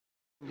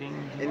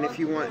And if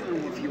you want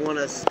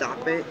to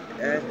stop it,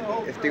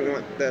 if they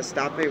want to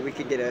stop it, we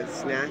could get a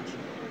snatch.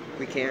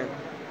 We can.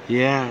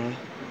 Yeah.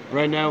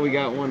 Right now we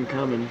got one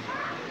coming.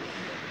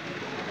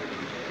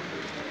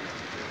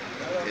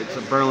 It's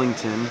a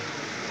Burlington.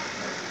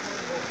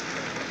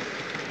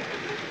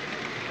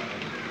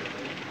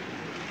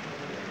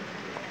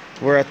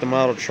 We're at the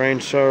model train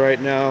show right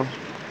now.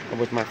 I'm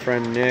with my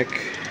friend Nick.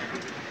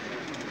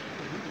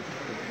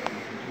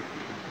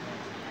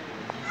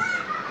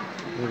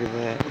 Look at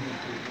that.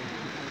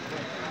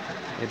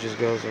 It just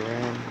goes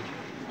around.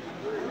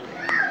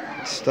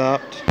 It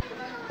stopped.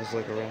 Let's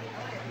look around.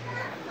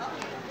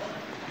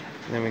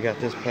 And then we got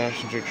this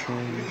passenger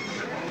train.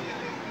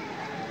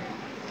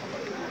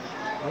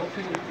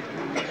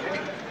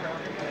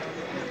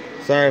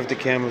 Sorry if the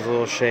camera's a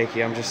little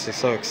shaky. I'm just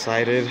so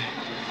excited.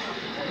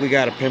 We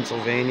got a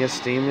Pennsylvania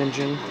steam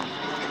engine.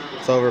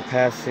 It's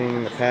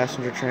overpassing the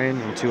passenger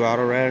train and 2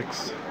 auto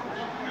racks.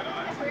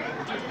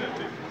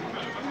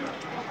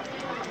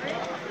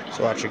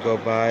 So watch it go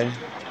by.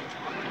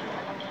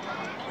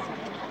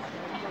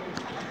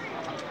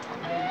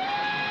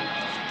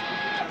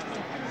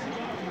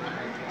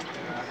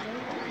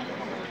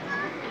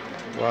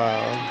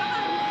 Wow.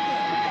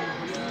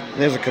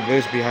 There's a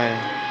caboose behind.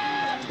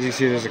 As you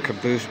see, there's a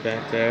caboose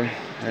back there.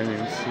 I didn't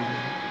even see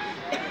that.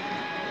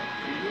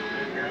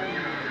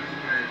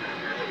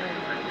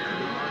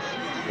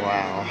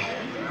 Wow.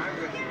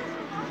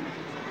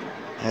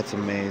 That's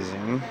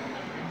amazing.